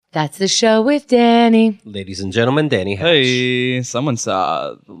That's the show with Danny. Ladies and gentlemen, Danny Hatch. Hey, someone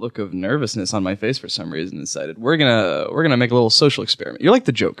saw the look of nervousness on my face for some reason and decided we're gonna make a little social experiment. You're like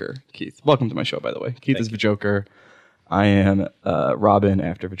the Joker, Keith. Welcome to my show, by the way. Keith is the Joker. I am Robin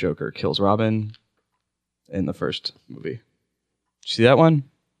after the Joker kills Robin in the first movie. Did you see that one?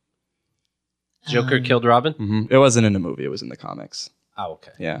 Joker killed Robin? Mm-hmm. It wasn't in a movie. It was in the comics. Oh,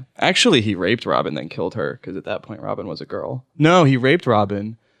 okay. Yeah. Actually, he raped Robin, then killed her, because at that point, Robin was a girl. No, he raped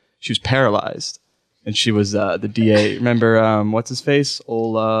Robin. She was paralyzed, and she was the DA. Remember, what's his face?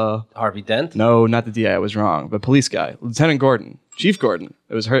 Old Harvey Dent? No, not the DA. I was wrong. The police guy, Lieutenant Gordon, Chief Gordon.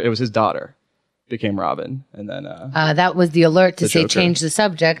 It was her. It was his daughter. Became Robin, and then that was the alert to say Joker. change the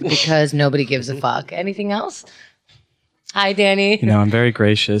subject because nobody gives a fuck. Anything else? Hi, Danny. You know, I'm very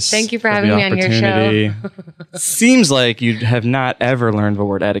gracious. Thank you for having me on your show. Seems like you have not ever learned the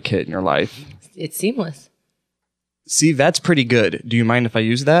word etiquette in your life. It's seamless. See, that's pretty good. Do you mind if I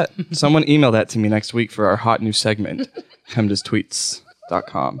use that? Someone email that to me next week for our hot new segment,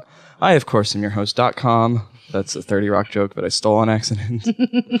 hemdastweets.com. I, of course, am your host.com. That's a 30 Rock joke that I stole on accident.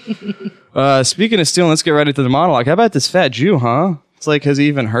 Speaking of stealing, let's get right into the monologue. How about this fat Jew, huh? It's like, has he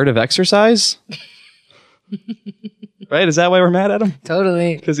even heard of exercise? Right? Is that why we're mad at him?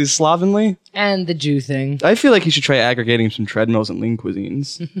 Totally. Because he's slovenly? And the Jew thing. I feel like he should try aggregating some treadmills and lean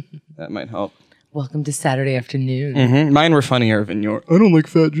cuisines. That might help. Welcome to Saturday afternoon. Mm-hmm. Mine were funnier than yours. I don't like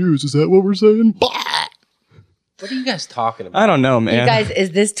fat Jews. Is that what we're saying? What are you guys talking about? I don't know, man. You guys,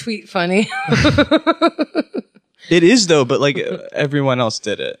 is this tweet funny? It is, though, but like everyone else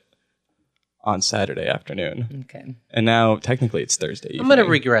did it on Saturday afternoon. Okay. And now, technically, it's Thursday evening. I'm going to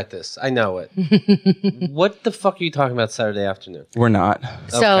regret this. I know it. What the fuck are you talking about Saturday afternoon? We're not.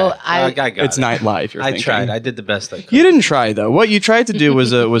 So Okay. I got It's it. night live, you're I thinking. tried. I did the best I could. You didn't try, though. What you tried to do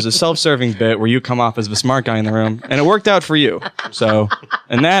was a self-serving bit where you come off as the smart guy in the room, and it worked out for you. So,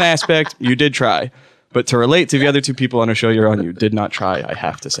 in that aspect, you did try. But to relate to the other two people on a show you're on, you did not try, I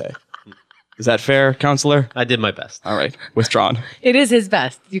have to say. Is that fair, counselor? I did my best. All right. Withdrawn. It is his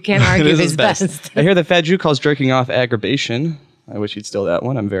best. You can't argue It is his best. I hear the fat Jew calls jerking off aggravation. I wish he'd steal that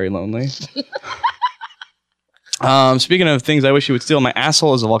one. I'm very lonely. Speaking of things I wish he would steal, my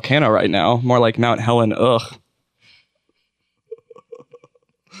asshole is a volcano right now. More like Mount Helen. Ugh.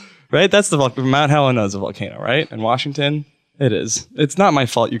 Right? That's the Mount Helena is a volcano, right? In Washington? It is. It's not my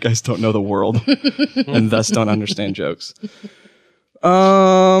fault you guys don't know the world and thus don't understand jokes.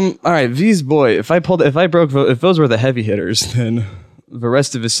 All right, V's boy. If those were the heavy hitters, then the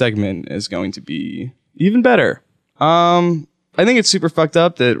rest of his segment is going to be even better. I think it's super fucked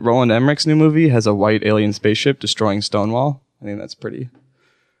up that Roland Emmerich's new movie has a white alien spaceship destroying Stonewall. I think that's pretty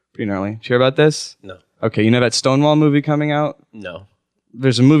gnarly. Did you hear about this? No. Okay, you know that Stonewall movie coming out? No.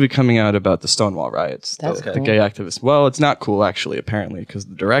 There's a movie coming out about the Stonewall riots, That's the cool. gay activists. Well, it's not cool, actually, apparently, because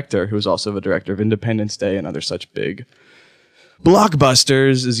the director, who's also the director of Independence Day and other such big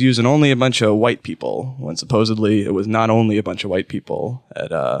blockbusters, is using only a bunch of white people, when supposedly it was not only a bunch of white people at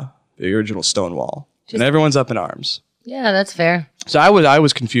the original Stonewall. And everyone's up in arms. Yeah, that's fair. So I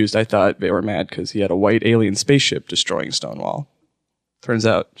was confused. I thought they were mad because he had a white alien spaceship destroying Stonewall. Turns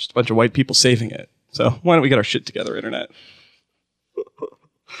out, just a bunch of white people saving it. So why don't we get our shit together, Internet?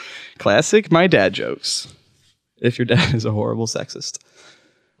 Classic my dad jokes. If your dad is a horrible sexist.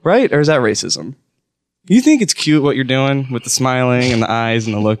 Right? Or is that racism? You think it's cute what you're doing with the smiling and the eyes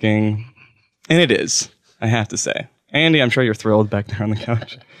and the looking? And it is, I have to say. Andy, I'm sure you're thrilled back there on the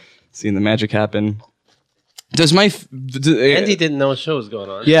couch, seeing the magic happen. Does my... Andy didn't know a show was going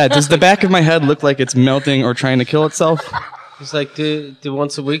on. Yeah, does the back of my head look like it's melting or trying to kill itself? He's like, do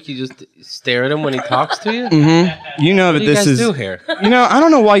once a week you just stare at him when he talks to you? Mm-hmm. You know What that do you this guys is... do here? You know, I don't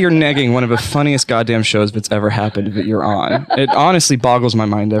know why you're negging one of the funniest goddamn shows that's ever happened that you're on. It honestly boggles my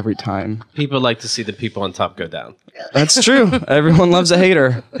mind every time. People like to see the people on top go down. That's true. Everyone loves a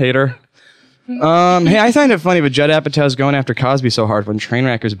hater. Hey, I find it funny, but Judd Apatow's going after Cosby so hard when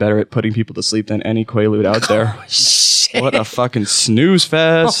Trainwrecker's better at putting people to sleep than any Quaalude out there. Shit. What a fucking snooze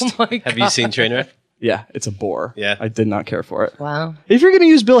fest. Oh my God. Have you seen Trainwreck? Yeah, it's a bore. Yeah. I did not care for it. Wow. If you're going to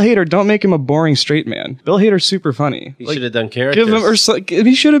use Bill Hader, don't make him a boring straight man. Bill Hader's super funny. He should have done characters. Give him,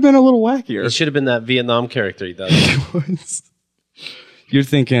 he should have been a little wackier. He should have been that Vietnam character he does. You're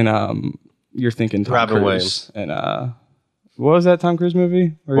thinking Tom Robin Cruise Williams. and what was that Tom Cruise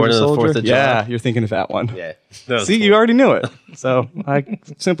movie? Where Born he's a on the soldier? 4th of July. Yeah, you're thinking of that one. Yeah. That was See, cool. you already knew it, so I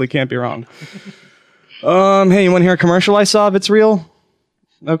simply can't be wrong. Hey, you want to hear a commercial I saw? If it's real,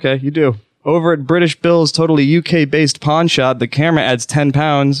 okay, you do. Over at British Bill's totally UK-based pawn shop, the camera adds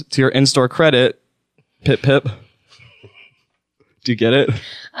 £10 to your in-store credit. Pip pip. Do you get it?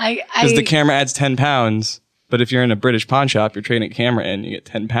 Because the camera adds £10. But if you're in a British pawn shop, you're trading a camera in, you get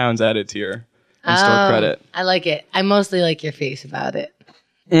 10 pounds added to your in-store credit. I like it. I mostly like your face about it.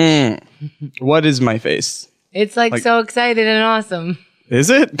 What is my face? It's like so excited and awesome. Is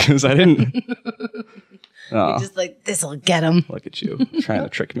it? Because I didn't. You're just like, this'll get him. Look at you trying to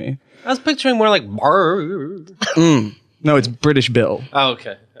trick me. I was picturing more like No, it's British Bill. Oh,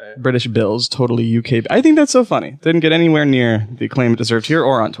 okay. All right. British Bills, totally UK. I think that's so funny. Didn't get anywhere near the acclaim it deserved here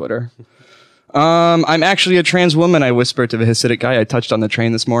or on Twitter. I'm actually a trans woman, I whispered to the Hasidic guy I touched on the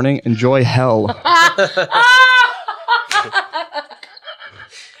train this morning. Enjoy hell. That's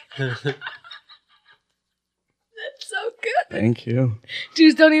so good. Thank you.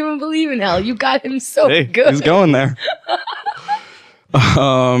 Jews don't even believe in hell. You got him so good. He's going there.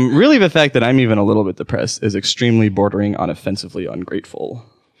 Really, the fact that I'm even a little bit depressed is extremely bordering on offensively ungrateful.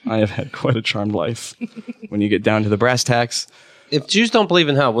 I have had quite a charmed life. When you get down to the brass tacks. If Jews don't believe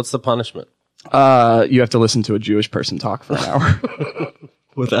in hell, what's the punishment? You have to listen to a Jewish person talk for an hour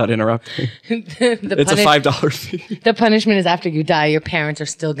without interrupting. It's a $5 fee. The punishment is after you die, your parents are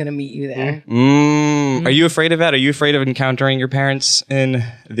still going to meet you there. Are you afraid of that? Are you afraid of encountering your parents in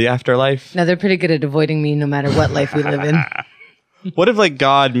the afterlife? No, they're pretty good at avoiding me no matter what life we live in. What if like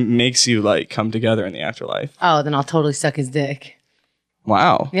God makes you like come together in the afterlife? Oh, then I'll totally suck his dick.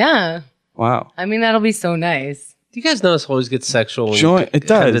 Wow. Yeah. Wow. I mean, that'll be so nice. Do you guys notice always get sexual? When It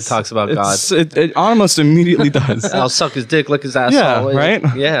does. It talks about God. It almost immediately does. I'll suck his dick, lick his asshole. Yeah, right?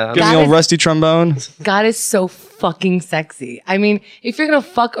 Yeah. Give me the old rusty trombone. God is so fucking sexy. I mean, if you're going to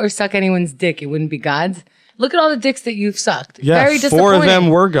fuck or suck anyone's dick, it wouldn't be God's. Look at all the dicks that you've sucked. Yeah, Very 4 of them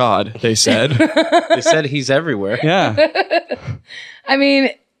were God, they said. They said he's everywhere. Yeah. I mean,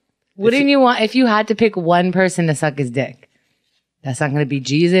 wouldn't you want, if you had to pick one person to suck his dick, that's not going to be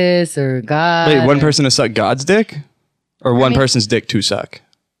Jesus or God. Wait, one person to suck God's dick? Or one person's dick to suck?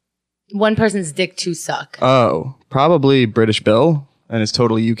 One person's dick to suck. Oh, probably British Bill and his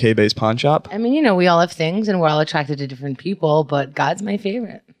totally UK-based pawn shop. I mean, you know, we all have things and we're all attracted to different people, but God's my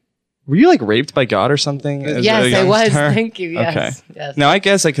favorite. Were you like raped by God or something? as a Yes, I was. youngster? Thank you. Yes. Okay. Yes. Now, I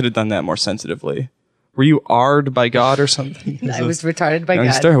guess I could have done that more sensitively. Were you arred by God or something? I was retarded by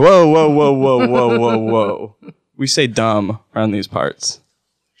youngster? God. Whoa, whoa, whoa, whoa, whoa, whoa, whoa. We say dumb around these parts.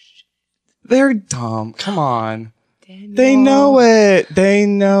 They're dumb. Come on. Daniel. They know it. They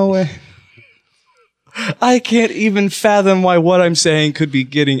know it. I can't even fathom why what I'm saying could be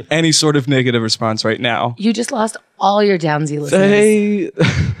getting any sort of negative response right now. You just lost all your Downsy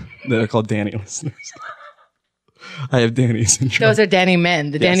listeners. They're called Danny listeners. I have Danny syndrome. Those are Danny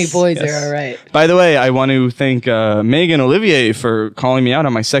men. The Danny boys are all right. By the way, I want to thank Megan Olivier for calling me out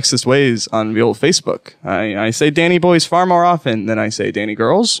on my sexist ways on the old Facebook. I say Danny boys far more often than I say Danny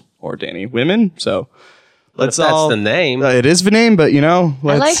girls or Danny women. So that's the name. It is the name, but you know.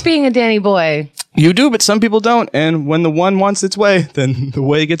 I like being a Danny boy. You do, but some people don't. And when the one wants its way, then the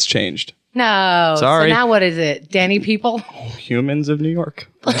way gets changed. No. Sorry. So now what is it? Danny people? Humans of New York.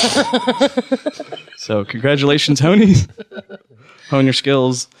 So congratulations, Honies. Hone your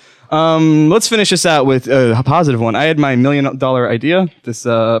skills. Let's finish this out with a positive one. I had my $1 million idea this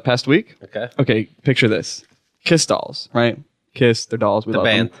past week. Okay, picture this. Kiss dolls, right? Kiss, they're dolls. We love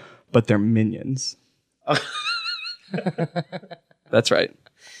them. But they're minions. That's right.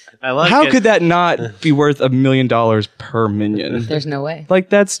 I like How could that not be worth $1 million per minion? There's no way. Like,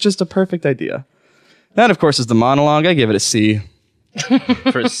 that's just a perfect idea. That, of course, is the monologue. I give it a C.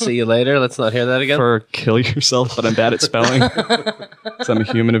 For see you later. Let's not hear that again. For kill yourself, but I'm bad at spelling. So I'm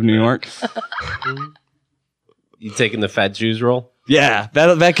a human of New York. You taking the fat Jews role? Yeah,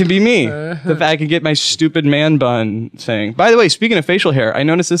 that can be me. The fact I can get my stupid man bun thing. By the way, speaking of facial hair, I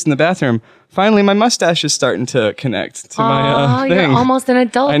noticed this in the bathroom. Finally, my mustache is starting to connect to my thing. You're almost an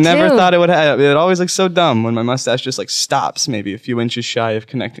adult, I never thought it would have. It always looks so dumb when my mustache just like stops maybe a few inches shy of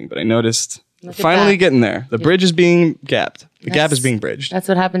connecting. But I noticed finally getting there. The bridge is being gapped. The gap is being bridged. That's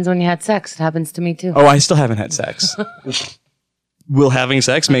what happens when you had sex. It happens to me too. Oh, I still haven't had sex. Will having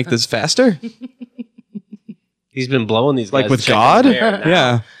sex make this faster? He's been blowing these guys. Like with God?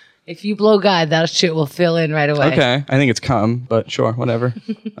 Yeah. If you blow God, that shit will fill in right away. Okay. I think it's cum, but sure, whatever.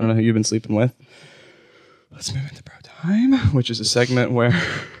 I don't know who you've been sleeping with. Let's move into bro time, which is a segment where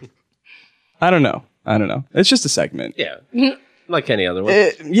I don't know. It's just a segment. Yeah. Like any other one.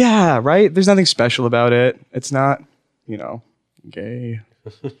 Yeah, right? There's nothing special about it. It's not, gay.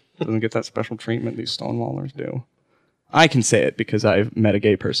 Doesn't get that special treatment these Stonewallers do. I can say it because I've met a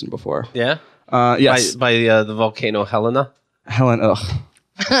gay person before. Yeah? Yes. By the volcano Helena? Ugh.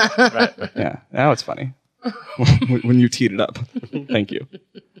 Right. Yeah, now it's funny. when you teed it up. Thank you.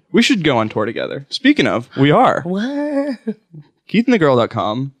 We should go on tour together. Speaking of, we are. What?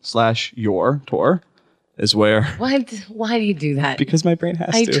 KeithandTheGirl.com/your tour is where. What? Why do you do that? Because my brain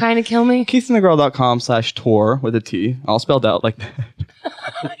has Are you to. trying to kill me? KeithAndTheGirl.com/tour with a T, all spelled out like that.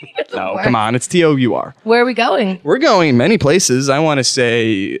 No, come on, it's TOUR. Where are we going? We're going many places. I want to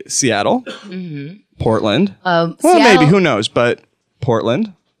say Seattle, Portland. Well, Seattle. maybe, who knows, but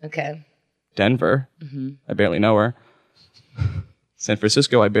Portland, Okay. Denver. I barely know her. San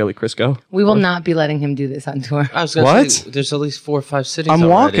Francisco, I barely Crisco. We will not be letting him do this on tour. I was going to say, there's at least 4 or 5 cities I'm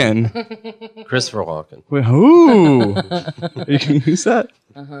already. walking. Christopher walking. Wait, ooh. You can use that?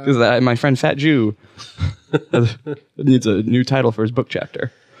 Because my friend Fat Jew needs a new title for his book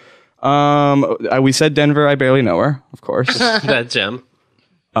chapter. We said Denver, I barely know her, of course. That gem.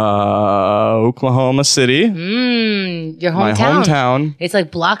 Oklahoma City. Your hometown. My hometown. It's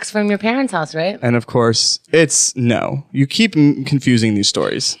like blocks from your parents' house, right? And of course, no. You keep confusing these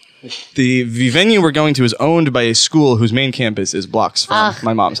stories. The venue we're going to is owned by a school whose main campus is blocks from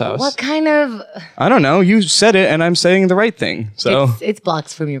my mom's house. What kind of... I don't know. You said it, and I'm saying the right thing. So It's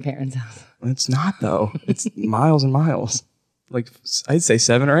blocks from your parents' house. it's not, though. It's miles and miles. Like, I'd say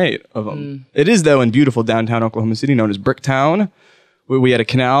 7 or 8 of them. It is, though, in beautiful downtown Oklahoma City, known as Bricktown. We had a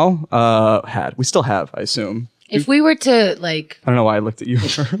canal. We still have, I assume. If we were to, like... I don't know why I looked at you.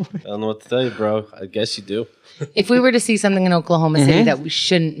 I don't know what to tell you, bro. I guess you do. If we were to see something in Oklahoma City that we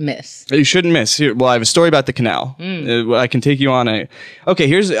shouldn't miss. You shouldn't miss. Here, well, I have a story about the canal. I can take you on a...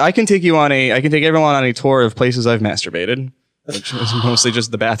 Okay, I can take everyone on a tour of places I've masturbated. Which is mostly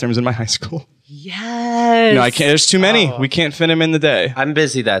just the bathrooms in my high school. Yes. No, I can't. There's too many. We can't fit them in the day. I'm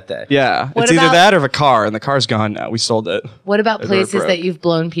busy that day. Yeah. What It's either about- that or a car, and the car's gone now. We sold it. What about places broke. that you've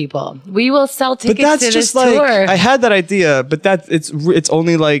blown people? We will sell But tickets that's to just this like... tour. I had that idea, but it's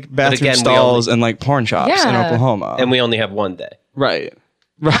only like bathroom again, we stalls only- and like porn shops in Yeah. Oklahoma. And we only have one day. Right.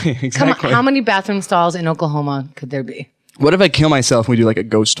 Right, exactly. Come on, how many bathroom stalls in Oklahoma could there be? What if I kill myself and we do like a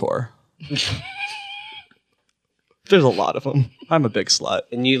ghost tour? There's a lot of them. I'm a big slut.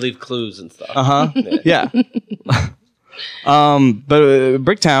 And you leave clues and stuff. Yeah. But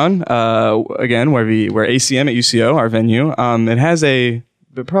Bricktown, again, where ACM at UCO, our venue, it has it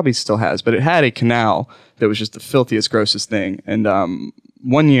probably still has, but it had a canal that was just the filthiest, grossest thing. And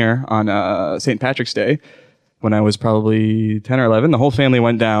one year on St. Patrick's Day, when I was probably 10 or 11, the whole family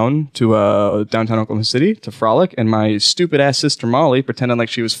went down to downtown Oklahoma City to frolic, and my stupid-ass sister Molly pretended like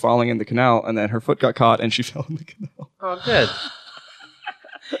she was falling in the canal, and then her foot got caught, and she fell in the canal. Oh, good.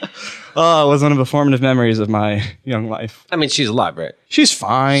 Oh, it was one of the formative memories of my young life. I mean, she's alive, right? She's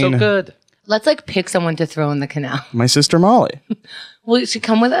fine. So good. Let's like pick someone to throw in the canal. My sister Molly. Will she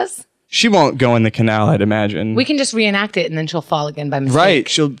come with us? She won't go in the canal, I'd imagine. We can just reenact it and then she'll fall again by mistake. Right.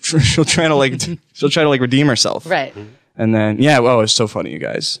 She'll try to redeem herself. Right. And then it's so funny, you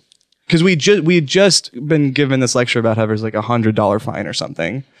guys. Because we had just been given this lecture about how there's like $100 fine or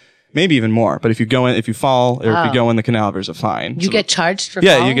something. Maybe even more. But if you fall, or if you go in the canal, there's a fine. You get charged for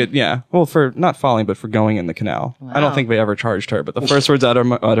Yeah, falling? you get, well, for not falling, but for going in the canal. I don't think they ever charged her, but the first words out of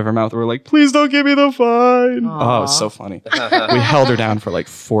her mouth were like, "Please don't give me the fine." Aww. Oh, it was so funny. We held her down for like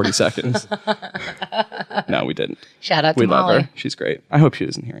 40 seconds. No, we didn't. Shout out to We love Molly. her. She's great. I hope she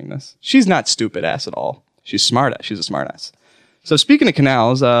isn't hearing this. She's not stupid ass at all. She's smart ass. She's a smart ass. So speaking of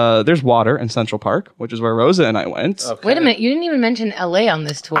canals, there's water in Central Park, which is where Rosa and I went. Okay. Wait a minute. You didn't even mention LA on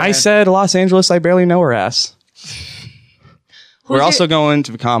this tour. I said Los Angeles, I barely know her ass. We're your- also going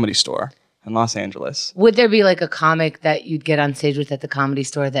to the Comedy Store in Los Angeles. Would there be like a comic that you'd get on stage with at the Comedy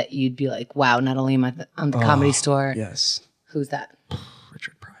Store that you'd be like, wow, not only am I on the Comedy Store. Yes. Who's that?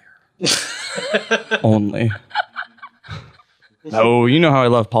 Richard Pryor. Only. Oh, you know how I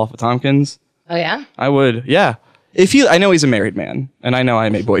love Paul Tompkins? Oh, yeah? I would, yeah. I know he's a married man, and I know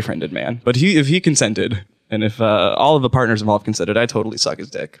I'm a boyfriended man, but if he consented, and if all of the partners involved consented, I'd totally suck his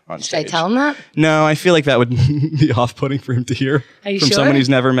dick on Should stage. I tell him that? No, I feel like that would be off-putting for him to hear Are you from sure? someone he's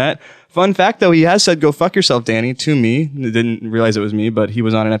never met. Fun fact, though, he has said, "Go fuck yourself, Danny," to me. Didn't realize it was me, but he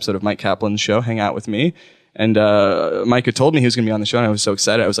was on an episode of Mike Kaplan's show, Hang Out With Me. And Mike had told me he was going to be on the show, and I was so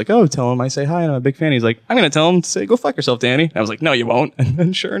excited. I was like, "Oh, tell him I say hi, and I'm a big fan." He's like, "I'm going to tell him to say, go fuck yourself, Danny." And I was like, "No, you won't." And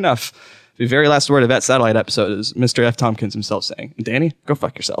then sure enough, the very last word of that satellite episode is Mr. F. Tompkins himself saying, "Danny, go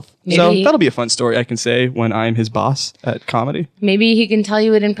fuck yourself." So that'll be a fun story I can say when I'm his boss at comedy. Maybe he can tell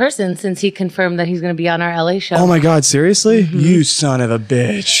you it in person since he confirmed that he's going to be on our LA show. Oh my God, seriously? You son of a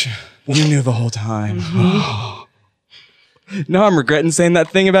bitch. You knew the whole time. Now I'm regretting saying that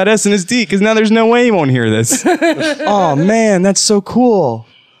thing about SNSD because now there's no way he won't hear this. Oh man, that's so cool.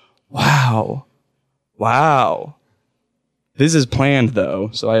 Wow. This is planned though,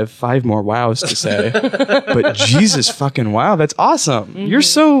 so I have 5 more wows to say. But Jesus fucking wow, that's awesome. You're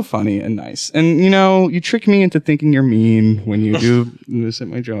so funny and nice. And you trick me into thinking you're mean when you do miss at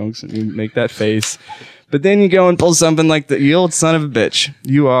my jokes and you make that face. But then you go and pull something like the you old son of a bitch.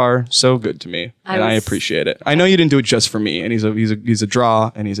 You are so good to me, and I appreciate it. I know you didn't do it just for me, and he's a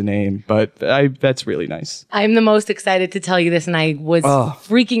draw and he's a name, but that's really nice. I'm the most excited to tell you this, and I was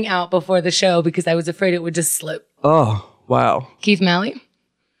freaking out before the show because I was afraid it would just slip. Oh, wow. Keith Malley?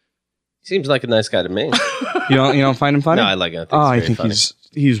 Seems like a nice guy to me. You don't find him funny? No, I like him. I think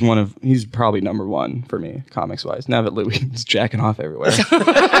he's probably number one for me, comics wise. Now that Louis is jacking off everywhere.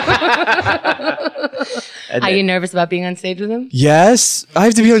 Are you nervous about being on stage with him? Yes, I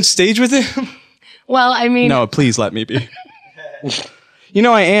have to be on stage with him. Well, I mean, no, please let me be.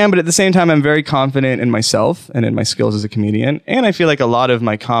 I am, but at the same time, I'm very confident in myself and in my skills as a comedian. And I feel like a lot of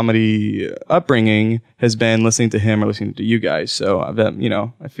my comedy upbringing has been listening to him or listening to you guys. So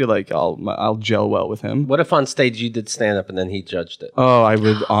I feel like I'll gel well with him. What if on stage you did stand up and then he judged it? Oh, I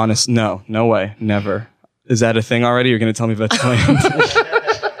would no way, never. Is that a thing already? You're going to tell me that's planned?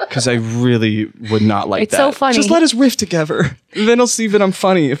 Because I really would not like it's that. So funny. Just let us riff together. And then he'll see that I'm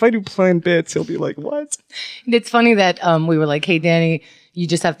funny. If I do planned bits, he'll be like, what? It's funny that we were like, hey, Danny, you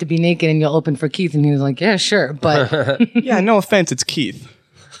just have to be naked and you'll open for Keith. And he was like, yeah, sure. But yeah, no offense. It's Keith.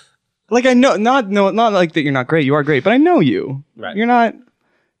 Like, I know, not like that you're not great. You are great, but I know you. Right. You're not,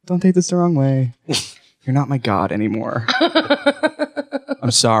 don't take this the wrong way. You're not my God anymore.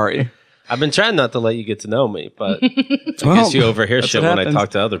 I'm sorry. I've been trying not to let you get to know me, but I guess you overhear shit when I talk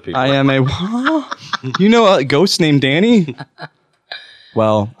to other people. I am a ghost named Danny?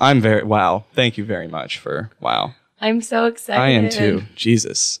 Well, wow. Thank you very much for, wow. I'm so excited. I am too.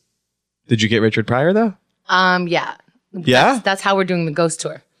 Jesus. Did you get Richard Pryor though? Yeah. Yeah? That's how we're doing the ghost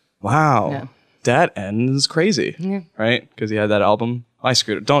tour. Wow. Yeah. That ends crazy. Yeah. Right? Because he had that album. I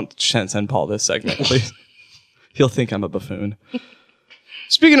screwed it. Don't send Paul this segment, please. He'll think I'm a buffoon.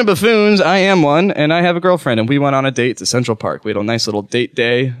 Speaking of buffoons, I am one, and I have a girlfriend, and we went on a date to Central Park. We had a nice little date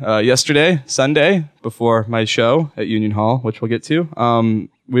day yesterday, Sunday, before my show at Union Hall, which we'll get to.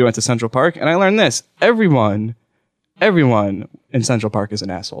 We went to Central Park, and I learned this. Everyone in Central Park is an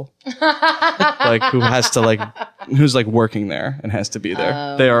asshole. Who's working there and has to be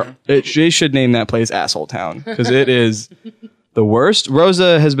there. They should name that place Asshole Town, because it is the worst.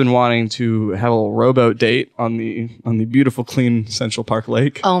 Rosa has been wanting to have a little rowboat date on the beautiful, clean Central Park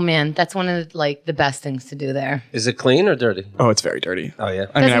Lake. Oh man, that's one of the best things to do there. Is it clean or dirty? Oh, it's very dirty. Oh yeah.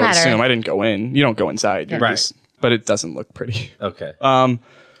 I would assume. I didn't go in. You don't go inside. Right. But it doesn't look pretty. Okay.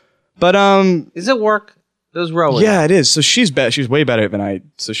 Is it work? Those rowing. Yeah, it is. So she's way better than I.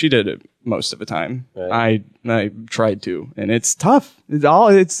 So she did it most of the time. Right. I tried to, and it's tough.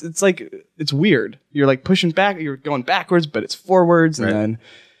 It's weird. You're pushing back. You're going backwards, but it's forwards, and then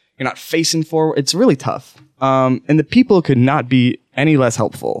you're not facing forward. It's really tough. And the people could not be any less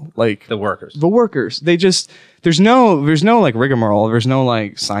helpful. The workers. They just there's no rigmarole. There's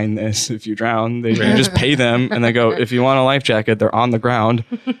no sign this if you drown. You just pay them, and they go, if you want a life jacket, they're on the ground.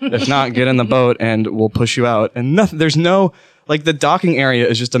 If not, get in the boat and we'll push you out. And nothing. There's no the docking area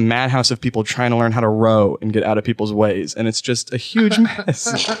is just a madhouse of people trying to learn how to row and get out of people's ways, and it's just a huge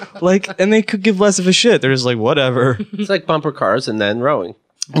mess. And they could give less of a shit. They're just whatever. It's like bumper cars and then rowing.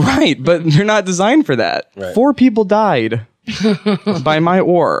 Right, but they're not designed for that. Right. 4 people died by my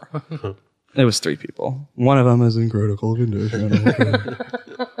oar. It was 3 people. One of them is in critical condition.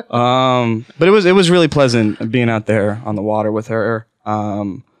 But it was really pleasant being out there on the water with her. We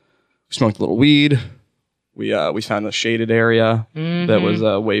smoked a little weed. We found a shaded area that was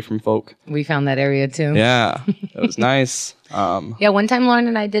away from folk. We found that area too. Yeah, it was nice. Yeah, one time Lauren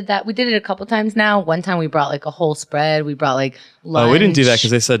and I did that. We did it a couple times now. One time we brought a whole spread. We brought lunch. Oh, we didn't do that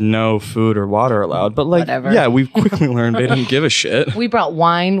because they said no food or water allowed. But whatever. Yeah, we quickly learned they didn't give a shit. We brought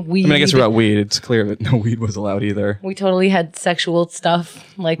wine, weed. I guess we brought weed. It's clear that no weed was allowed either. We totally had sexual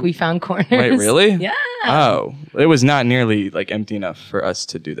stuff. We found corners. Wait, really? Yeah. Oh, it was not nearly empty enough for us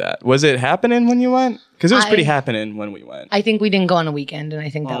to do that. Was it happening when you went? Because it was pretty happening when we went. I think we didn't go on a weekend, and I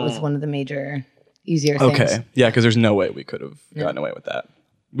think that was one of the major easier things. Okay. Yeah, because there's no way we could have gotten away with that.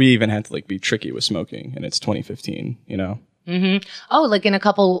 We even had to be tricky with smoking, and it's 2015, Mm-hmm. Oh, in a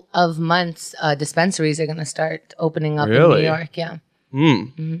couple of months, dispensaries are going to start opening up in New York. Yeah.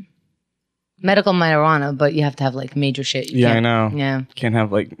 Mm-hmm. Medical marijuana, but you have to have major shit. I know. Yeah. Can't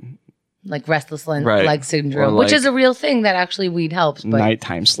have restless leg syndrome, which is a real thing that actually weed helps. But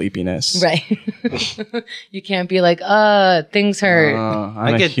nighttime sleepiness. Right. You can't be things hurt.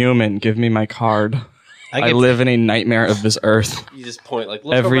 I'm a human. Give me my card. I live in a nightmare of this earth. You just point look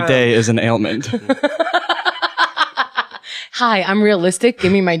every around. Day is an ailment. Hi, I'm realistic.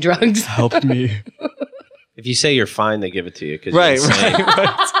 Give me my drugs. Help me. If you say you're fine, they give it to you. Right.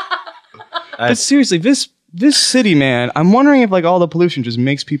 But seriously, this city, man, I'm wondering if all the pollution just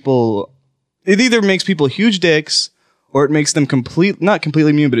makes people it either makes people huge dicks or it makes them not completely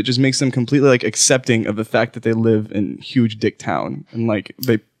immune, but it just makes them completely like accepting of the fact that they live in huge dick town and like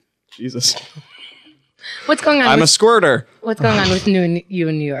Jesus. What's going on? I'm a squirter. What's going on with you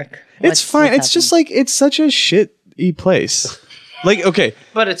in New York? It's fine. It's just like, it's such a shitty place. Like, okay.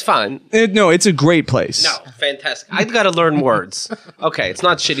 But it's fine. No, it's a great place. No, fantastic. I've got to learn words. Okay, it's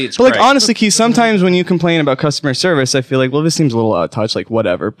not shitty, it's But great. like, honestly, Keith, sometimes when you complain about customer service, I feel like, well, this seems a little out of touch, like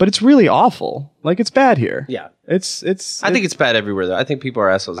whatever. But it's really awful. Like, it's bad here. Yeah. I think it's bad everywhere, though. I think people are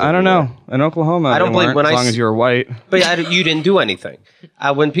assholes I don't know. In Oklahoma, I don't blame as long as you were white. But you didn't do anything.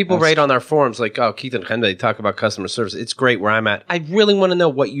 When people write on our forums like, oh, Keith and Ken, they talk about customer service. It's great where I'm at. I really want to know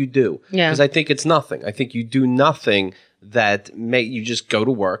what you do. Yeah. Because I think it's nothing. I think you do nothing that you just go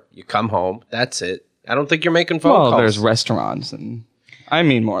to work, you come home, that's it. I don't think you're making phone calls. Well, there's restaurants, and I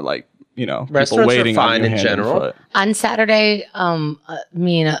mean more like, people restaurants waiting are fine on your in hand general. and foot. On Saturday,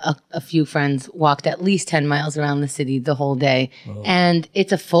 me and a few friends walked at least 10 miles around the city the whole day. Oh. And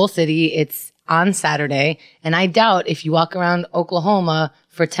it's a full city. It's on Saturday. And I doubt if you walk around Oklahoma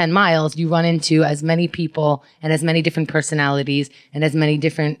for 10 miles, you run into as many people and as many different personalities and as many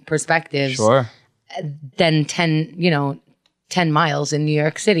different perspectives. Sure. Than 10 miles in New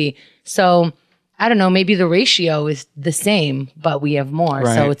York City. So I don't know, maybe the ratio is the same, but we have more,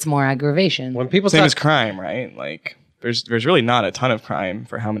 right. So it's more aggravation. When people Same as crime, right? Like there's really not a ton of crime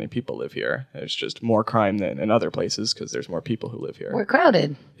for how many people live here. There's just more crime than in other places because there's more people who live here. We're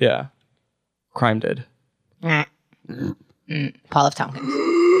crowded. Yeah. Crime did. Paul of Tompkins.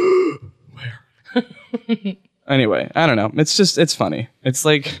 Where? Anyway, I don't know. It's funny.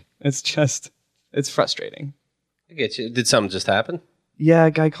 It's frustrating. I get you. Did something just happen? Yeah,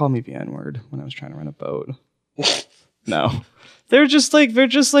 a guy called me the N-word when I was trying to rent a boat. No. They're just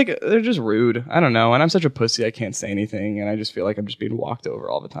rude. I don't know. And I'm such a pussy, I can't say anything. And I just feel like I'm just being walked over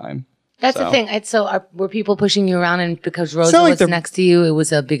all the time. That's the thing. Were people pushing you around and because Rosa was next to you, it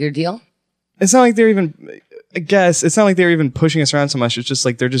was a bigger deal? It's not like they're even, I guess, it's not like they're even pushing us around so much. It's just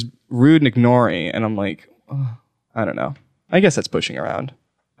like they're just rude and ignoring. And I'm like, oh, I don't know. I guess that's pushing around.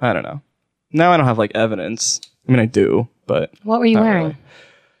 I don't know. Now I don't have like evidence. I mean, I do, but... What were you wearing? Really.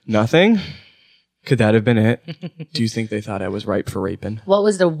 Nothing? Could that have been it? Do you think they thought I was ripe for raping? What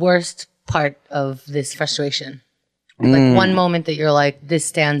was the worst part of this frustration? Like one moment that you're like, this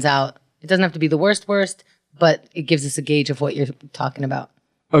stands out. It doesn't have to be the worst, but it gives us a gauge of what you're talking about.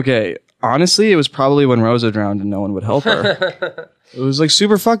 Okay, honestly, it was probably when Rosa drowned and no one would help her. It was like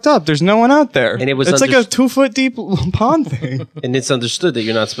super fucked up. There's no one out there. And it's like a 2-foot deep pond thing. And it's understood that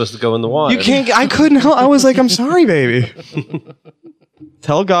you're not supposed to go in the water. You can't. I couldn't help. I was like, I'm sorry, baby.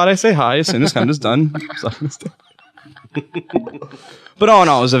 Tell God I say hi as soon as Kenda's done. But all in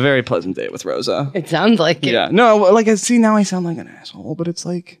all, it was a very pleasant day with Rosa. It sounds like it. Yeah. No, like see now I sound like an asshole, but it's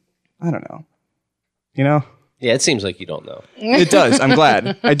like I don't know. Yeah, it seems like you don't know. It does. I'm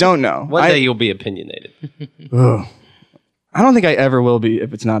glad. I don't know. One day you'll be opinionated. Ugh. I don't think I ever will be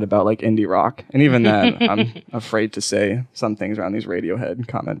if it's not about like indie rock. And even then, I'm afraid to say some things around these Radiohead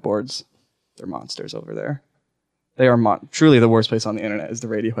comment boards. They're monsters over there. They are truly the worst place on the internet is the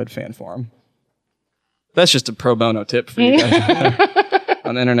Radiohead fan forum. That's just a pro bono tip for you guys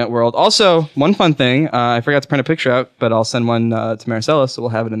on the internet world. Also, one fun thing, I forgot to print a picture out, but I'll send one to Maricela, so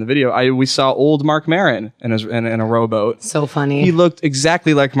we'll have it in the video. We saw old Marc Maron in a rowboat. So funny. He looked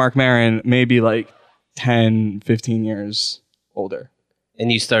exactly like Marc Maron, maybe like 10, 15 years older. And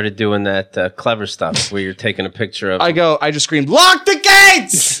you started doing that clever stuff where you're taking a picture of... I just screamed, lock the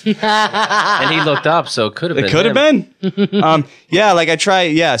gates! And he looked up, so it could have been It could have been. Yeah, like I try,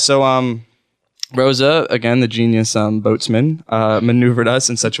 yeah, so Rosa, again, the genius boatsman, maneuvered us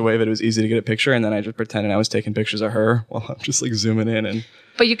in such a way that it was easy to get a picture, and then I just pretended I was taking pictures of her while I'm just like zooming in and...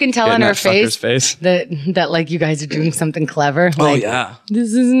 But you can tell on her face that like you guys are doing something clever. Like, yeah.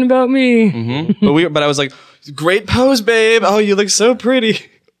 This isn't about me. Mm-hmm. But I was like, great pose, babe. Oh, you look so pretty.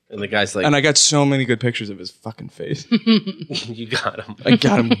 And the guy's like... And I got so many good pictures of his fucking face. You got him. I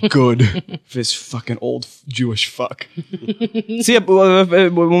got him good. This fucking old Jewish fuck. See,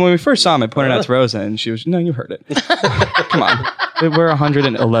 when we first saw him, I pointed out to Rosa, and she was, no, you heard it. Come on. We're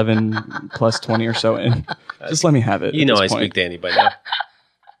 111 plus 20 or so in. Just let me have it. You know I speak to anybody now.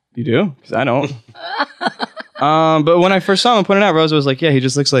 You do? Because I don't. But when I first saw him, I pointed out, Rosa was like, yeah, he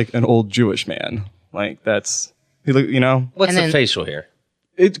just looks like an old Jewish man. Like, what's the facial hair?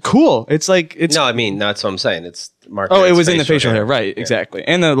 It's cool. It's like No, I mean that's what I'm saying. It's Mark. Oh, it was in the facial hair, right? Yeah. Exactly.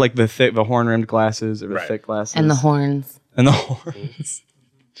 And the horn rimmed glasses or the thick glasses and the horns.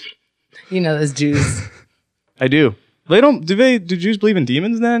 You know those Jews. I do. They don't. Do Jews believe in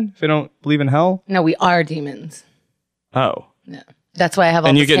demons then? If they don't believe in hell? No, we are demons. Oh. No. That's why I have all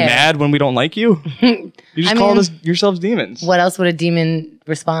And you this get hair. mad when we don't like you? You just call yourselves demons. What else would a demon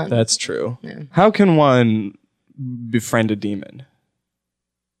respond? That's true. Yeah. How can one befriend a demon?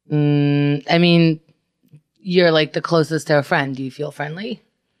 I mean, you're like the closest to a friend. Do you feel friendly?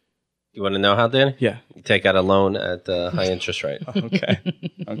 You want to know how, Danny? Yeah. You take out a loan at high interest rate.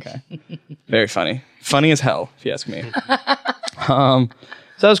 Okay. Very funny. Funny as hell, if you ask me.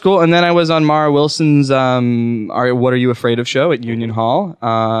 So that was cool. And then I was on Mara Wilson's What Are You Afraid Of show at Union Hall.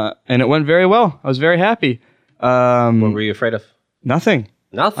 And it went very well. I was very happy. What were you afraid of? Nothing.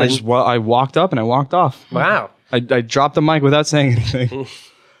 Nothing? I walked up and I walked off. Wow. I dropped the mic without saying anything.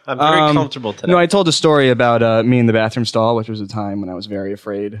 I'm very comfortable today. No, I told a story about me in the bathroom stall, which was a time when I was very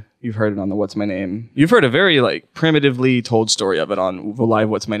afraid. You've heard it on the What's My Name. You've heard a very primitively told story of it on the live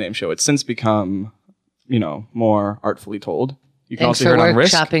What's My Name show. It's since become, more artfully told. You can Thanks also hear for it on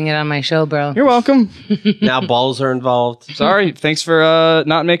Risk. workshopping it on my show, bro. You're welcome. Now balls are involved. Sorry. Thanks for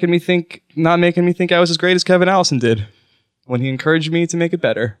not making me think I was as great as Kevin Allison did when he encouraged me to make it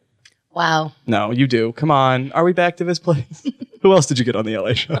better. Wow. No, you do. Come on. Are we back to this place? Who else did you get on the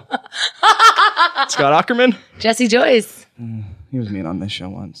LA show? Scott Ackerman? Jesse Joyce. He was mean on this show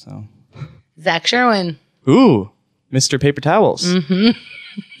once, so. Zach Sherwin. Ooh, Mr. Paper Towels. Mm-hmm.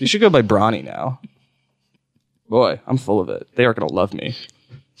 You should go by Brawny now. Boy, I'm full of it. They are going to love me.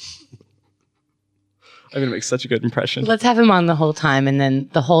 I'm going to make such a good impression. Let's have him on the whole time, and then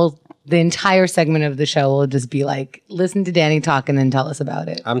the entire segment of the show will just be like, listen to Danny talk and then tell us about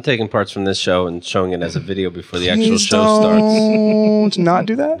it. I'm taking parts from this show and showing it as a video before the actual show starts. Don't not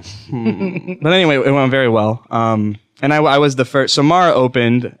do that. But anyway, it went very well. And I was the first. So Mara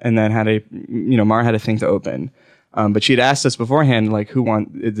opened, and then Mara had a thing to open. But she'd asked us beforehand,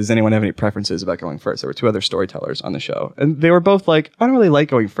 does anyone have any preferences about going first? There were two other storytellers on the show. And they were both like, I don't really like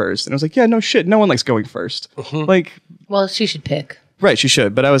going first. And I was like, yeah, no shit. No one likes going first. Well, she should pick. Right, she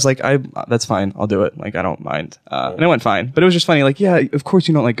should. But I was like, that's fine. I'll do it. I don't mind. And it went fine. But it was just funny. Yeah, of course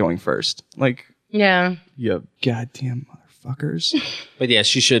you don't like going first. Yeah. You goddamn motherfuckers. But yeah,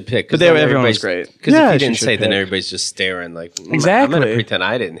 she should pick. But everyone was great. Because if you didn't say, then everybody's just staring exactly. I'm going to pretend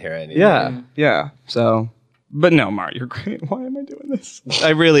I didn't hear anything. Yeah. So, but no, Mara, you're great. Why am I doing this?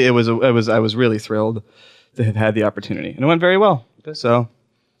 I was really thrilled to have had the opportunity. And it went very well. So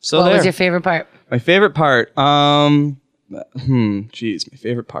what was your favorite part? My favorite part, my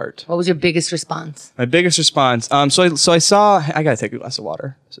favorite part. What was your biggest response? My biggest response. So I saw. I gotta take a glass of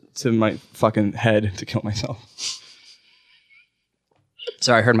water to my fucking head to kill myself.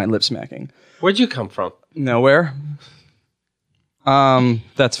 Sorry, I heard my lip smacking. Where'd you come from? Nowhere.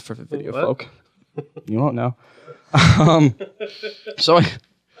 That's for the video folk. You won't know. So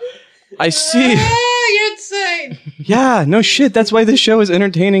I see. You're insane. Yeah, no shit. That's why this show is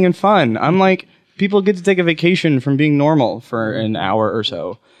entertaining and fun. I'm like, people get to take a vacation from being normal for an hour or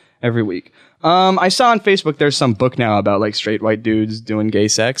so every week. I saw on Facebook there's some book now about straight white dudes doing gay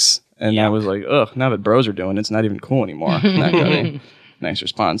sex. And I was like, ugh, now that bros are doing it, it's not even cool anymore. That got a nice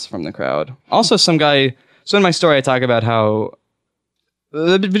response from the crowd. Also, some guy, so in my story, I talk about how,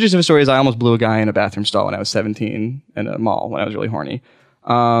 the gist of the story is I almost blew a guy in a bathroom stall when I was 17 in a mall when I was really horny.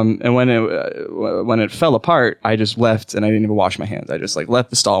 And when it fell apart, I just left and I didn't even wash my hands. I just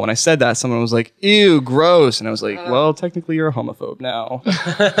left the stall. When I said that, someone was like, ew, gross. And I was like, well, technically you're a homophobe now.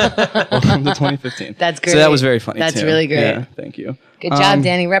 Welcome to 2015. That's great. So that was very funny. That's too. really great. Yeah, thank you. Good job,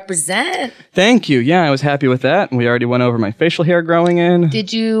 Danny. Represent. Thank you. Yeah, I was happy with that. We already went over my facial hair growing in.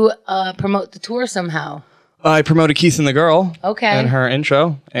 Did you promote the tour somehow? I promoted Keith and the Girl. Okay. And her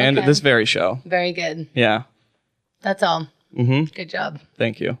intro and this very show. Very good. Yeah. That's all. Mm-hmm. Good job.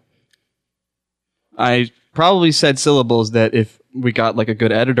 Thank you. I probably said syllables that if we got a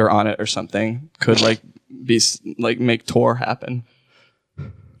good editor on it or something could be make tour happen.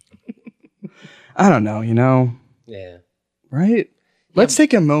 I don't know, Yeah. right? Let's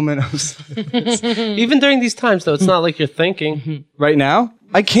take a moment of Even during these times, though, it's not like you're thinking. right now.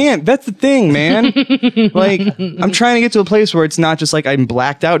 I can't. That's the thing, man. I'm trying to get to a place where it's not just I'm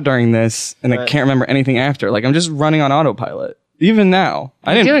blacked out during this and I can't remember anything after. I'm just running on autopilot. Even now.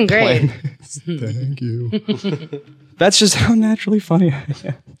 You're doing great. Thank you. That's just how naturally funny I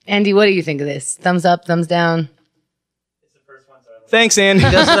am. Andy, what do you think of this? Thumbs up, thumbs down? Thanks, Andy.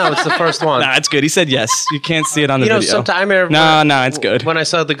 He doesn't know it's the first one. Nah, it's good. He said yes. You can't see it on the video. Sometime No, it's good. When I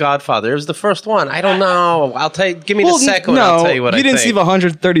saw The Godfather, it was the first one. I don't know. I'll tell you. Give me the second one. I'll tell you what I think. You didn't see the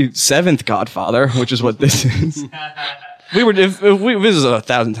 137th Godfather, which is what this is. This is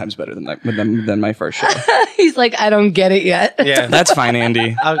 1,000 times better than my first show. He's like, I don't get it yet. Yeah. That's fine,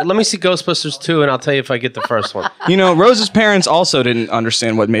 Andy. Let me see Ghostbusters 2, and I'll tell you if I get the first one. You know, Rose's parents also didn't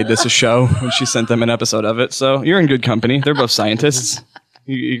understand what made this a show when she sent them an episode of it. So you're in good company. They're both scientists.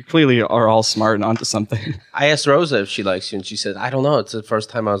 You clearly are all smart and onto something. I asked Rosa if she likes you, and she said, I don't know. It's the first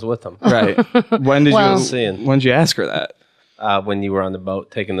time I was with them. Right. When did you ask her that? When you were on the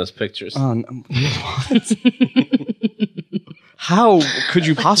boat taking those pictures. Oh, no. What? How could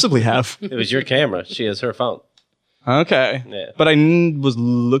you possibly have? It was your camera. She has her phone. Okay. Yeah. But I was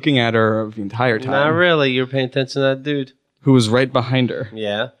looking at her the entire time. Not really. You were paying attention to that dude. Who was right behind her.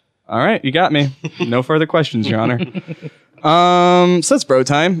 Yeah. All right. You got me. No further questions, Your Honor. So it's bro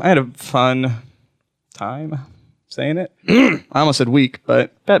time. I had a fun time saying it. I almost said week,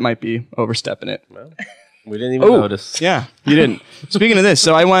 but that might be overstepping it. Well, we didn't even notice. Yeah, you didn't. Speaking of this,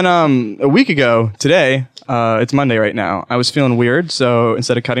 so I went a week ago today. It's Monday right now. I was feeling weird, so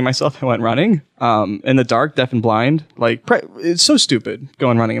instead of cutting myself, I went running in the dark, deaf and blind. Like it's so stupid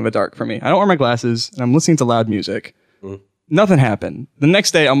going running in the dark for me. I don't wear my glasses, and I'm listening to loud music. Nothing happened. The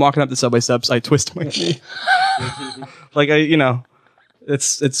next day, I'm walking up the subway steps. I twist my knee. Like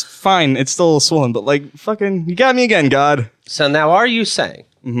it's fine. It's still a little swollen, but like fucking, you got me again, God. So now, are you saying?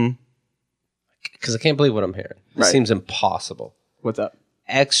 Because I can't believe what I'm hearing. It seems impossible. What's up?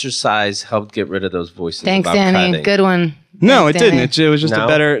 Exercise helped get rid of those voices. Thanks, about Danny. cutting. Good one. No, Thanks, it didn't. Danny. It was just a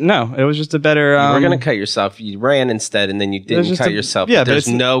better. No, it was just a better. You were gonna cut yourself. You ran instead, and then you didn't cut yourself. Yeah, but but there's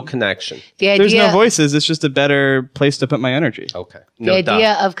it's- no connection. The There's idea, no voices. It's just a better place to put my energy. Okay. the No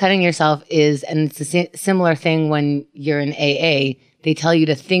idea of cutting yourself is, and it's a similar thing when you're in AA. They tell you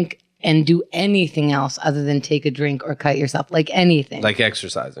to think and do anything else other than take a drink or cut yourself, like anything. Like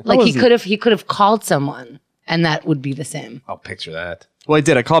exercising. Like he could have called someone, and that would be the same. I'll picture that. Well, I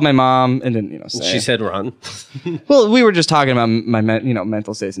did. I called my mom and didn't, say. She said run. Well, we were just talking about my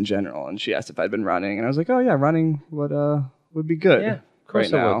mental states in general, and she asked if I'd been running, and I was like, oh yeah, running would be good. Yeah, of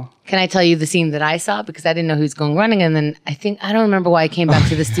course right it would. now. Can I tell you the scene that I saw? Because I didn't know who's going running. And then I don't remember why I came back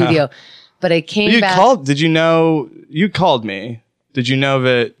to the studio, but I came back. Did you know, you called me. Did you know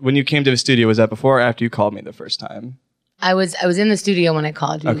that when you came to the studio, was that before or after you called me the first time? I was in the studio when I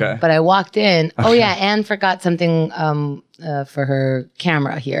called you. Okay. But I walked in. Oh yeah, Anne forgot something for her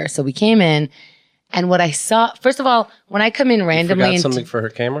camera here. So we came in, and what I saw, first of all, when I come in randomly, Forgot something for her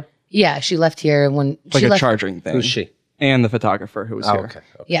camera? yeah, she left here when Like she a left. charging thing. Who's she? And the photographer who was Oh, here. okay.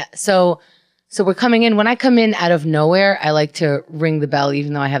 Yeah. So we're coming in. When I come in out of nowhere, I like to ring the bell,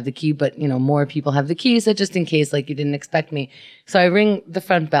 even though I have the key. But more people have the key, so just in case, like you didn't expect me. So I ring the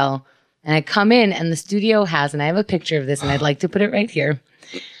front bell, and I come in, and the studio has, and I have a picture of this, and I'd like to put it right here,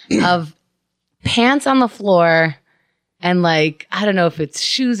 of pants on the floor, and like I don't know if it's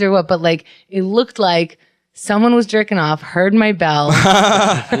shoes or what, but like it looked like someone was jerking off, heard my bell,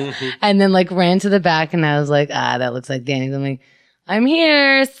 and then like ran to the back, and I was like, that looks like Danny. I'm like, I'm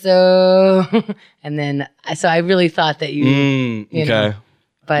here, so, and then so I really thought that you Okay. know,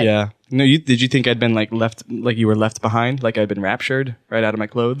 but Yeah. No, did you think I'd been like you were left behind, like I'd been raptured right out of my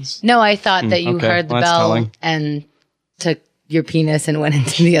clothes? no, I thought that you okay. heard the Well, that's bell telling. and took your penis and went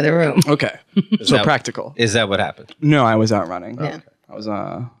into the other room. Okay. So that- practical. Is that what happened? No, I was out running. Yeah. I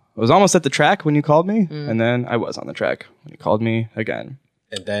was almost at the track when you called me, and then I was on the track when you called me again.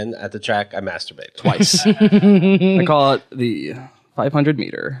 And then at the track, I masturbated. Twice. I call it the 500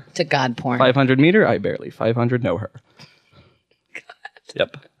 meter. To God porn. 500 meter, I barely. 500, know her.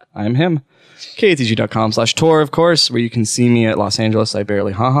 Yep. I'm him. KTG.com/tour, of course, where you can see me at Los Angeles. I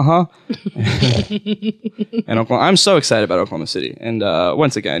barely, And Oklahoma. I'm so excited about Oklahoma City. And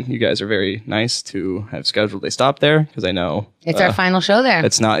once again, you guys are very nice to have scheduled a stop there, because I know It's our final show there.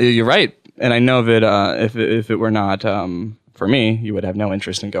 it's not. You're right, and I know that if it were not for me, you would have no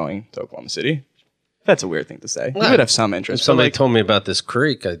interest in going to Oklahoma City. That's a weird thing to say. You would have some interest. If somebody but, like, told me about this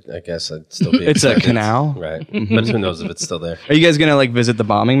creek, I guess I'd still be it's a excited. canal. Right. But who knows if it's still there. Are you guys gonna like visit the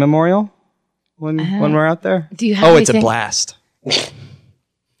bombing memorial when we're out there? Do you have It's a anything- blast.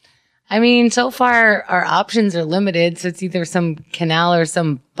 I mean, so far our options are limited, so it's either some canal or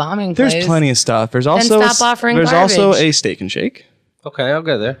some bombing There's place. plenty of stuff. There's also stop offering there's also garbage. a Steak and Shake Okay, I'll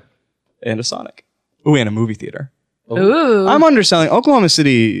go there. and a Sonic. Ooh, and a movie theater. Ooh. I'm underselling. Oklahoma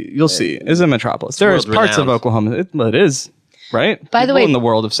City, you'll see, is a metropolis. There's world parts of renowned. Oklahoma. It is, right? By the People way- in the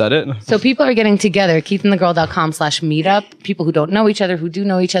world have said it. So people are getting together, keithandthegirl.com/meetup. People who don't know each other, who do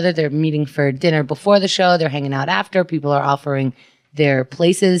know each other, they're meeting for dinner before the show. They're hanging out after. People are offering their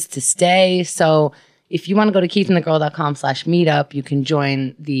places to stay. So if you want to go to keithandthegirl.com/meetup, you can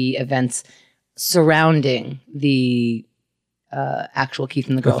join the events surrounding the actual Keith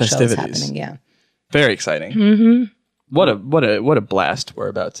and the Girl shows festivities. happening. Yeah. Very exciting. What a blast we're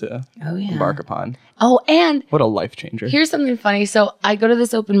about to embark upon. Oh, and what a life changer. Here's something funny. So I go to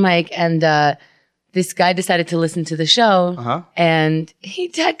this open mic and this guy decided to listen to the show and he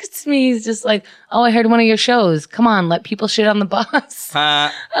texts me. He's just like, oh, I heard one of your shows. Come on, let people shit on the bus.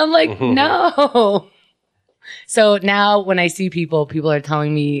 I'm like, no. So now when I see people are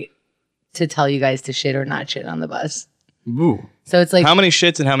telling me to tell you guys to shit or not shit on the bus. Ooh. So it's like, how many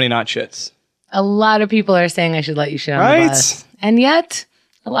shits and how many not shits? A lot of people are saying I should let you shit on the bus. And yet,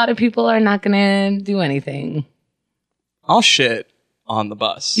 a lot of people are not going to do anything. I'll shit on the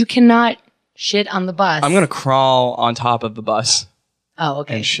bus. You cannot shit on the bus. I'm going to crawl on top of the bus. Oh,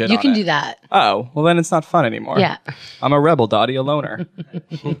 okay. And shit you on can it. do that. Oh, well then it's not fun anymore. Yeah. I'm a rebel, Dottie, a loner.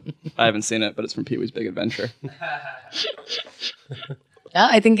 I haven't seen it, but it's from Pee-wee's Big Adventure. Oh,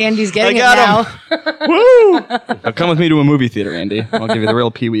 I think Andy's getting it now. Woo! Now come with me to a movie theater, Andy. I'll give you the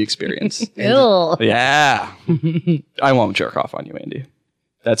real Pee-wee experience. Ew. Yeah. I won't jerk off on you, Andy.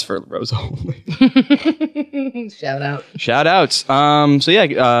 That's for Rosa only. Shout out. Shout outs. So yeah,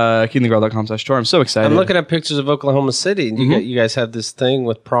 keepingthegirl.com/tour. I'm so excited. I'm looking at pictures of Oklahoma City, and you guys have this thing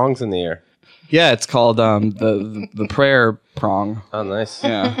with prongs in the air. Yeah, it's called the prayer prong. Oh, nice.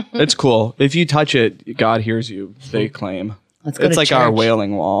 Yeah, it's cool. If you touch it, God hears you. They claim. Let's go It's to like church. our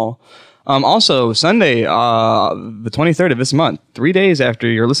wailing wall. Also, Sunday, the 23rd of this month, 3 days after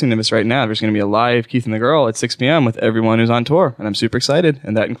you're listening to this right now, there's going to be a live Keith and the Girl at 6 p.m. with everyone who's on tour. And I'm super excited.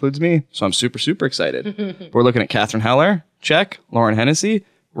 And that includes me. So I'm super, super excited. We're looking at Catherine Heller, check. Lauren Hennessy,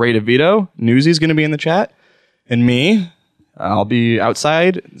 Ray DeVito. Newsy's going to be in the chat. And me, I'll be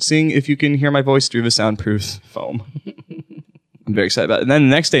outside seeing if you can hear my voice through the soundproof foam. I'm very excited about it. And then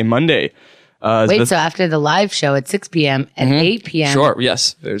the next day, Monday. Wait, so after the live show at 6 p.m. at 8 p.m. Sure,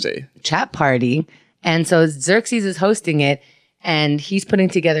 yes. There's a chat party. And so Xerxes is hosting it, and he's putting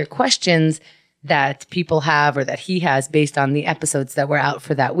together questions that people have or that he has based on the episodes that were out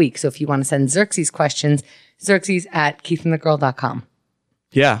for that week. So if you want to send Xerxes questions, Xerxes at keithandthegirl.com.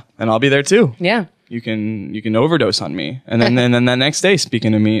 Yeah, and I'll be there too. Yeah. You can overdose on me. And then then that next day,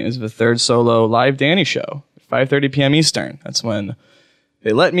 speaking of me, is the third solo live Danny show at 5:30 p.m. Eastern. That's when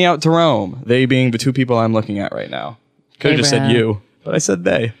they let me out to roam. They being the two people I'm looking at right now. Could have just said you, but I said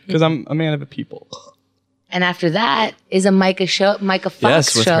they because I'm a man of the people. And after that is a Micah Fox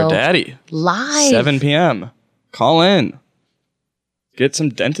yes, with show. her daddy. Live. 7 p.m. Call in. Get some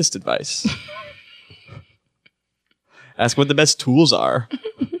dentist advice. Ask what the best tools are.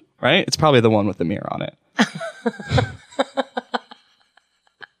 Right? It's probably the one with the mirror on it.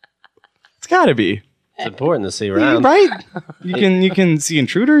 It's got to be. It's important to see around. Right? You can see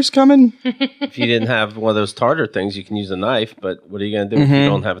intruders coming. If you didn't have one of those tartar things, you can use a knife, but what are you going to do if you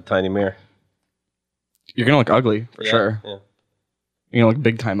don't have a tiny mirror? You're going to look ugly, for sure. Yeah. You're going to look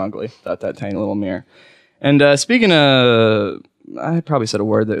big time ugly without that tiny little mirror. And speaking of, I probably said a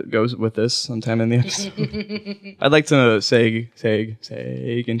word that goes with this sometime in the episode. I'd like to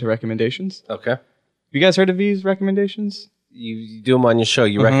seg into recommendations. Okay. You guys heard of these recommendations? You do them on your show.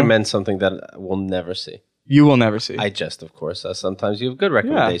 You recommend something that we'll never see. You will never see. I jest, of course. Sometimes you have good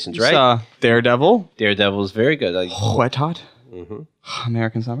recommendations, you right? saw Daredevil. Daredevil is very good. Wet Hot.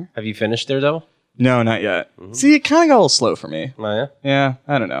 American Summer. Have you finished Daredevil? No, not yet. See, it kind of got a little slow for me. Oh, yeah? Yeah,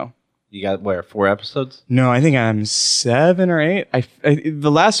 I don't know. You got, 4 episodes? No, I think I'm 7 or 8.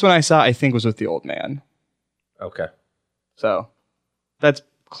 The last one I saw, I think, was with the old man. Okay. So that's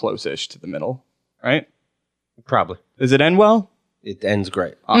close-ish to the middle, right? Probably. Does it end well? It ends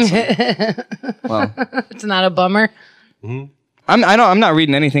great. Awesome. Well, It's not a bummer. I'm not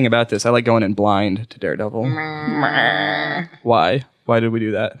reading anything about this. I like going in blind to Daredevil. Why? Why did we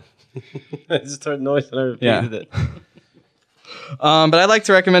do that? I just heard noise and I repeated it. But I'd like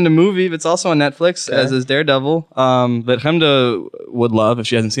to recommend a movie that's also on Netflix, as is Daredevil, that Chemda would love if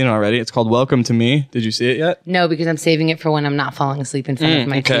she hasn't seen it already. It's called Welcome to Me. Did you see it yet? No, because I'm saving it for when I'm not falling asleep in front of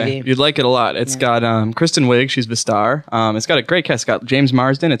my TV. You'd like it a lot. It's got Kristen Wiig. She's the star. It's got a great cast. It's got James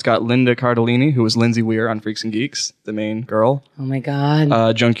Marsden. It's got Linda Cardellini, who was Lindsay Weir on Freaks and Geeks, the main girl. Oh my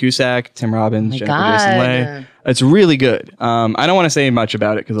God. Joan Cusack, Tim Robbins, Jennifer God. Jason Leigh. It's really good. I don't want to say much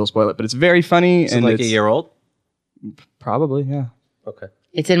about it because it'll spoil it, but it's very funny. Is it like a year old? Probably, yeah. Okay.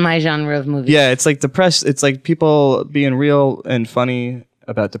 It's in my genre of movies. Yeah, it's like depressed. It's like people being real and funny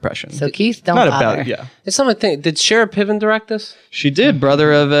about depression. So Keith, don't Not bother. about, yeah. It's something. Did Shara Piven direct this? She did,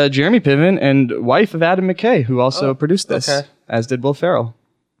 brother of Jeremy Piven and wife of Adam McKay, who also produced this, as did Will Ferrell.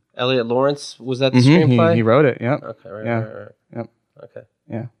 Elliot Lawrence, was that the screenplay? He wrote it, yep. Okay, right. Yep. Okay.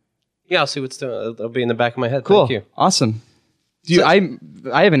 Yeah. Yeah, I'll see what's doing. It'll be in the back of my head. Cool. Thank you. Awesome. I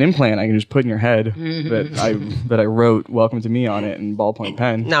have an implant I can just put in your head that I wrote Welcome to Me on it in ballpoint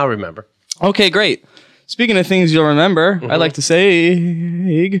pen. Now I'll remember. Okay, great. Speaking of things you'll remember, I like to say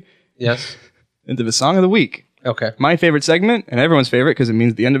Yes. into the song of the week. Okay. My favorite segment, and everyone's favorite because it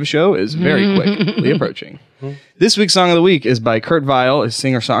means the end of a show is very quickly approaching. This week's song of the week is by Kurt Vile, a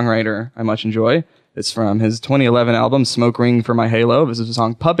singer-songwriter I much enjoy. It's from his 2011 album, Smoke Ring for My Halo. This is the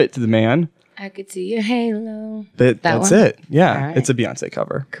song Puppet to the Man. I could see your halo. That's one? it. Yeah, Right. it's a Beyonce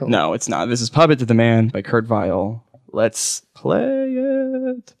cover. Cool. No, it's not. This is Puppet to the Man by Kurt Vile. Let's play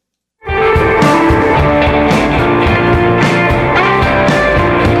it.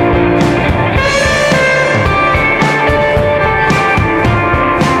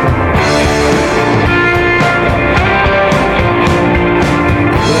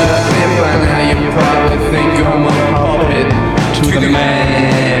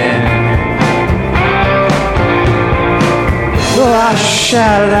 I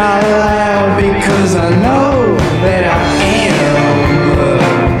shout it out loud because I know that I am.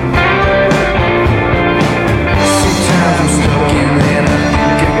 Sometimes I'm stuck in and I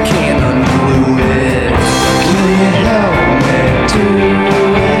think I can't undo it. Will you help me do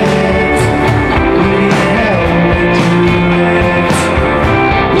it? Will you help me do it?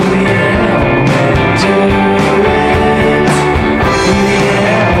 Will you help me do it? Will you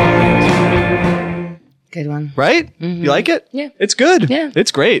help me do it? Good one. Right? You like it? Yeah. It's good. Yeah.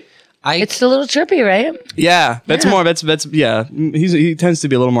 It's great. It's a little trippy, right? Yeah. That's Yeah. more, that's yeah. He tends to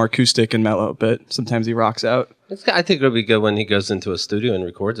be a little more acoustic and mellow, but sometimes he rocks out. I think it'll be good when he goes into a studio and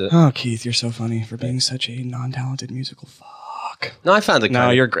records it. Oh, Keith, you're so funny for being such a non-talented musical fuck. No, I found it. No,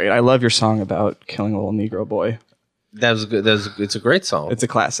 you're great. I love your song about killing a little Negro boy. That was good. It's a great song. It's a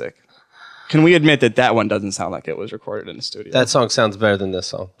classic. Can we admit that one doesn't sound like it was recorded in the studio? That song sounds better than this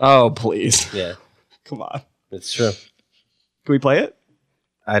song. Oh, please. Yeah, Come on. it's true. Can we play it?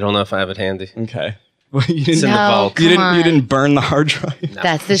 I don't know if I have it handy. Okay. Well, you It's didn't. in the No, vault. come You on. didn't burn the hard drive.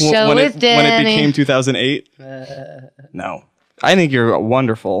 That's the show when with it Danny. became 2008. No, I think you're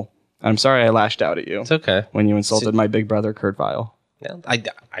wonderful. I'm sorry I lashed out at you It's okay. when you insulted my big brother Kurt Vile Yeah,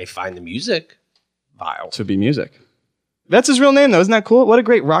 I find the music vile. to be music. That's his real name, though. Isn't that cool? What a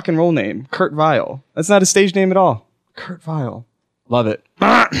great rock and roll name, Kurt Vile. That's not a stage name at all. Kurt Vile. Love it.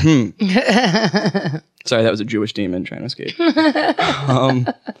 Sorry, that was a Jewish demon trying to escape.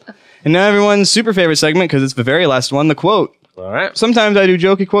 And now everyone's super favorite segment, because it's the very last one, the quote. All right. Sometimes I do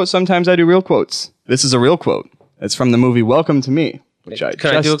jokey quotes, sometimes I do real quotes. This is a real quote. It's from the movie Welcome to Me, which I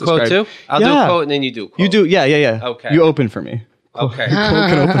Can I do a just quote described. too? I'll do a quote and then you do a quote. You do, yeah. Okay. You open for me. Okay. Quote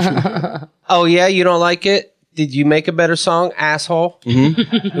can open for me. Oh, yeah? You don't like it? Did you make a better song, asshole?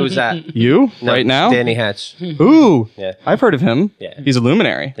 Mm-hmm. Who's that? You? No, right now? Danny Hatch. Ooh. Yeah. I've heard of him. Yeah. He's a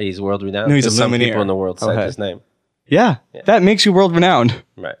luminary. He's world renowned. No, he's a Because some luminaire. people in the world Oh, said hey. his name. Yeah. That makes you world renowned.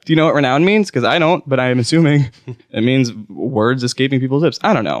 Right. Do you know what renowned means? Because I don't, but I am assuming it means words escaping people's lips.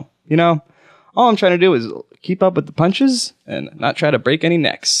 I don't know. You know, all I'm trying to do is keep up with the punches and not try to break any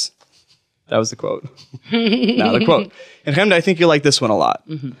necks. That was the quote. Now the quote. And Hemda, I think you'll like this one a lot.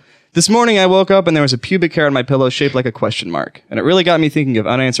 This morning I woke up and there was a pubic hair on my pillow shaped like a question mark. And it really got me thinking of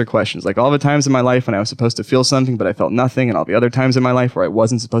unanswered questions, like all the times in my life when I was supposed to feel something but I felt nothing, and all the other times in my life where I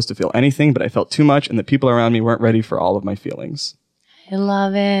wasn't supposed to feel anything but I felt too much and the people around me weren't ready for all of my feelings. I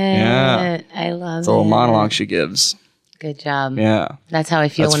love it. Yeah. I love It's a little monologue she gives. Good job. Yeah. That's how I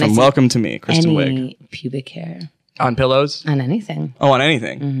feel That's when I from see Welcome to Me, Kristen Wiig. any pubic hair On pillows? on anything, Oh, on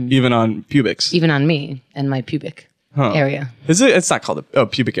anything. Even on pubics. even on me and my pubic area. Is it? It's not called a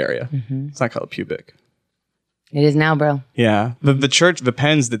pubic area. It's not called a pubic. It is now, bro. Yeah. The church, the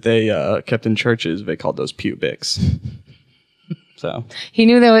pens that they kept in churches, they called those pubics. So He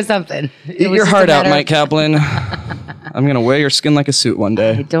knew there was something. It eat was your just a heart out, matter of- Mike Kaplan. I'm going to wear your skin like a suit one I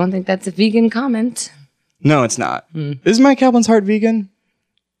day. don't think that's a vegan comment. No, it's not. Is Mike Kaplan's heart vegan?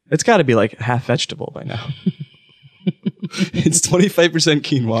 It's got to be like half vegetable by now. It's 25%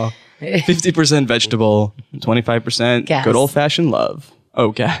 quinoa, 50% vegetable, 25% Gas. good old fashioned love.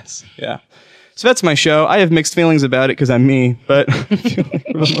 Oh, gas. Yeah. So that's my show. I have mixed feelings about it because I'm me, but I feel like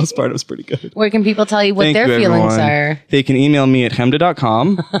for the most part it was pretty good. Where can people tell you what Thank their you, feelings everyone. are? They can email me at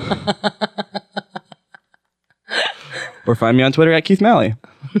hemda.com or find me on Twitter at Keith Malley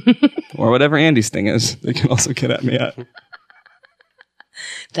or whatever Andy's thing is. They can also get at me at.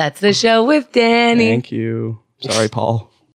 That's the show with Danny. Thank you. Sorry, Paul.